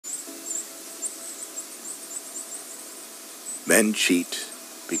Men cheat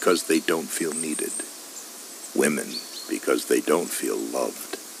because they don't feel needed. Women because they don't feel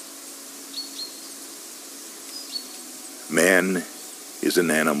loved. Man is an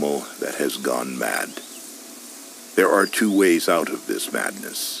animal that has gone mad. There are two ways out of this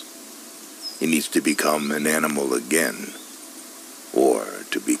madness. He needs to become an animal again, or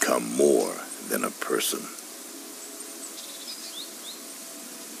to become more than a person.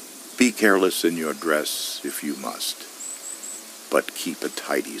 Be careless in your dress if you must, but keep a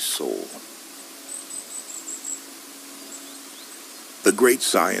tidy soul. The great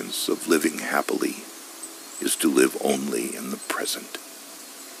science of living happily is to live only in the present.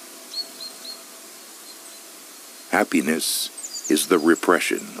 Happiness is the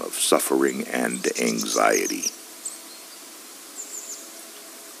repression of suffering and anxiety.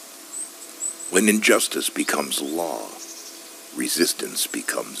 When injustice becomes law, resistance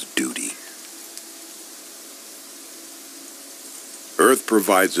becomes duty. Earth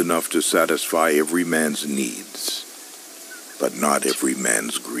provides enough to satisfy every man's needs, but not every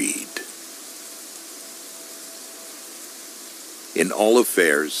man's greed. In all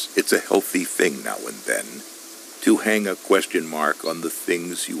affairs, it's a healthy thing now and then to hang a question mark on the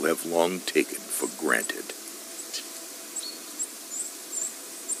things you have long taken for granted.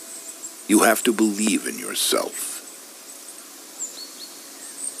 You have to believe in yourself.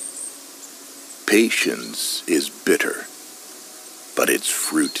 Patience is bitter, but its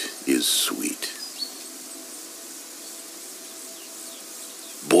fruit is sweet.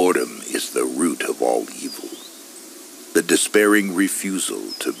 Boredom is the root of all evil, the despairing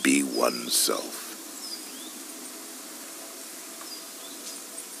refusal to be oneself.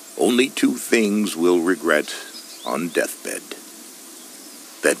 Only two things we'll regret on deathbed: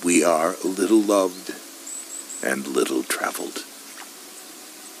 that we are a little loved and little traveled.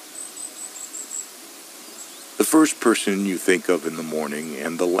 The first person you think of in the morning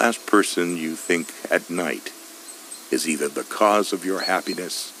and the last person you think at night is either the cause of your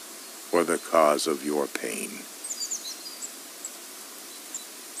happiness or the cause of your pain.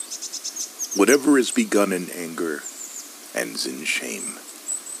 Whatever is begun in anger ends in shame.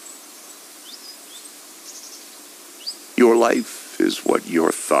 Your life is what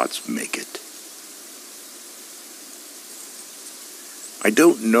your thoughts make it. I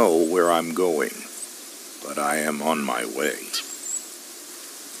don't know where I'm going, but I am on my way.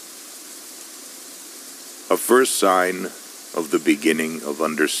 A first sign of the beginning of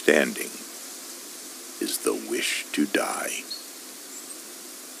understanding is the wish to die.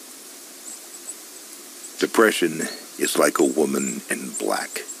 Depression is like a woman in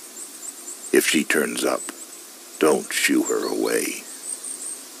black. If she turns up, don't shoo her away.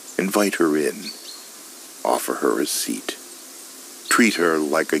 Invite her in. Offer her a seat. Treat her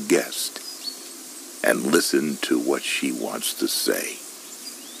like a guest. And listen to what she wants to say.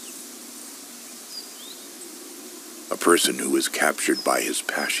 A person who is captured by his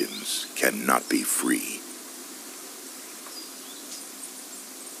passions cannot be free.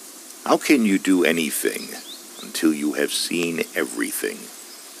 How can you do anything until you have seen everything,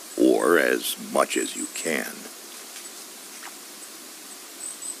 or as much as you can?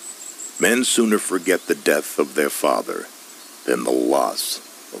 Men sooner forget the death of their father than the loss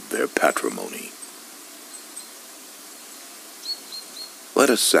of their patrimony. Let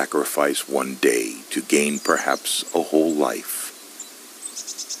us sacrifice one day to gain perhaps a whole life.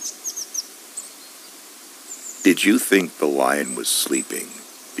 Did you think the lion was sleeping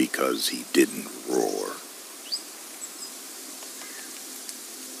because he didn't roar?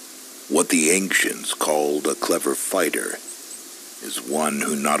 What the ancients called a clever fighter is one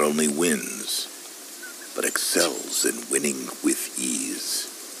who not only wins, but excels in winning with ease.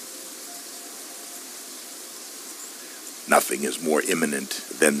 Nothing is more imminent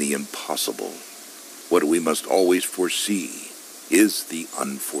than the impossible. What we must always foresee is the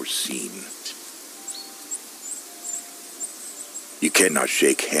unforeseen. You cannot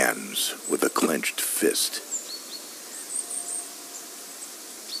shake hands with a clenched fist.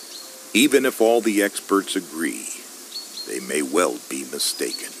 Even if all the experts agree, they may well be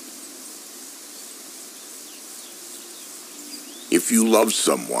mistaken. If you love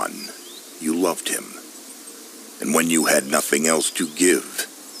someone, you loved him. And when you had nothing else to give,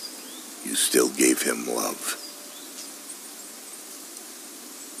 you still gave him love.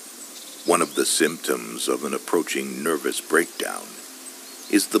 One of the symptoms of an approaching nervous breakdown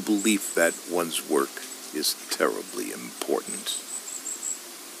is the belief that one's work is terribly important.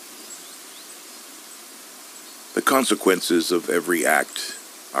 The consequences of every act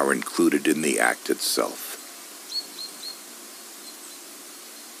are included in the act itself.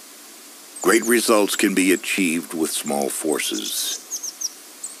 Great results can be achieved with small forces.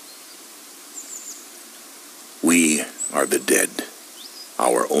 We are the dead.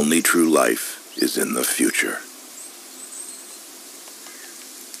 Our only true life is in the future.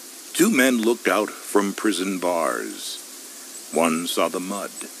 Two men looked out from prison bars. One saw the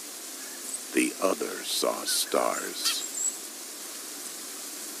mud. The other saw stars.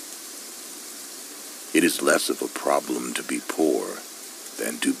 It is less of a problem to be poor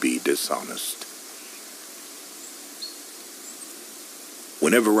than to be dishonest.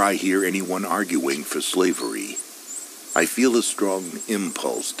 Whenever I hear anyone arguing for slavery, I feel a strong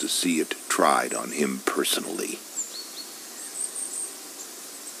impulse to see it tried on him personally.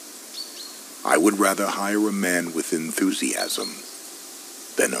 I would rather hire a man with enthusiasm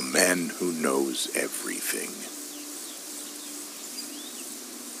than a man who knows everything.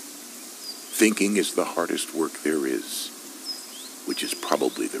 Thinking is the hardest work there is, which is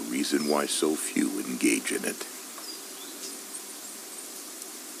probably the reason why so few engage in it.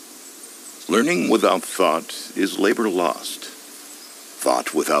 Learning without thought is labor lost.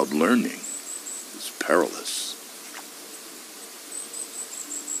 Thought without learning is perilous.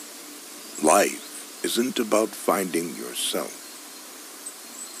 Life isn't about finding yourself.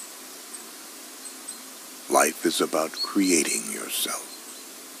 Life is about creating yourself.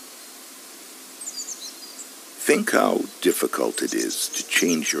 Think how difficult it is to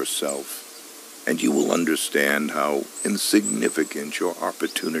change yourself, and you will understand how insignificant your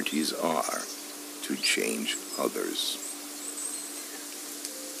opportunities are to change others.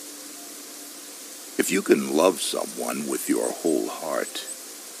 If you can love someone with your whole heart,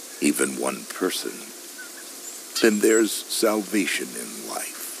 even one person, then there's salvation in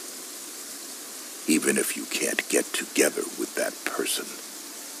life, even if you can't get together with that person.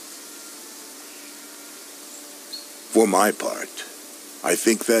 For my part, I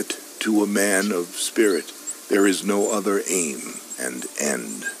think that to a man of spirit, there is no other aim and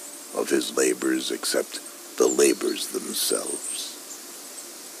end of his labors except the labors themselves.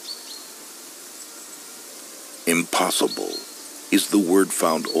 Impossible is the word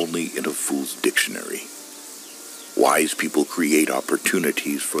found only in a fool's dictionary. Wise people create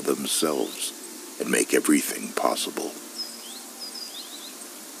opportunities for themselves and make everything possible.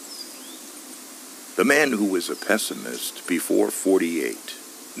 The man who is a pessimist before 48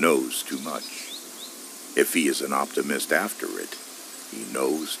 knows too much. If he is an optimist after it, he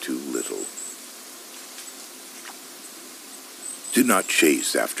knows too little. Do not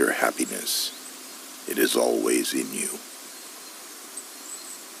chase after happiness. It is always in you.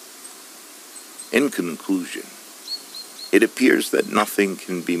 In conclusion, it appears that nothing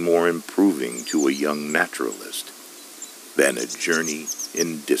can be more improving to a young naturalist than a journey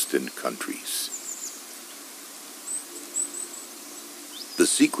in distant countries. The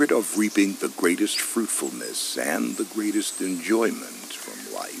secret of reaping the greatest fruitfulness and the greatest enjoyment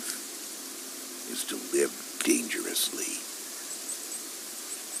from life is to live dangerously.